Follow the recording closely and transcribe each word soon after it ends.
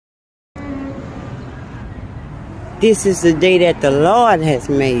This is the day that the Lord has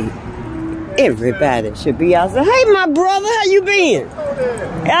made. Everybody should be outside. Hey, my brother, how you been?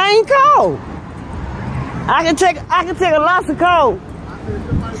 I ain't cold. I can take a lot of cold.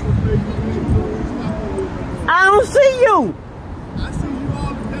 I don't see you. I see you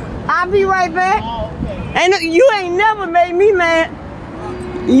all the time. I'll be right back. Oh, okay. And you ain't never made me mad.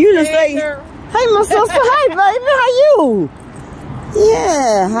 You just say, hey, my sister, hey, baby, how you?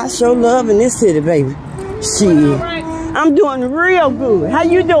 Yeah, I show love in this city, baby. Shit. I'm doing real good. How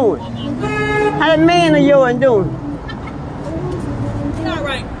you doing? How the man of yours doing? All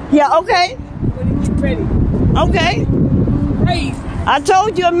right. Yeah, okay. When you get ready. Okay. Praise. I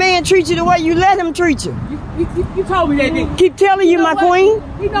told you a man treats you the way you let him treat you. You told me that, didn't you? Keep telling you, my queen.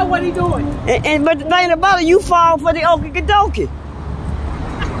 He know what he doing. But the thing about it, you fall for the okie dokie.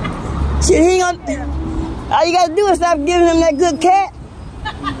 Shit, he ain't gonna. All you gotta do is stop giving him that good cat.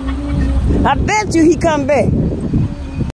 I bet you he come back.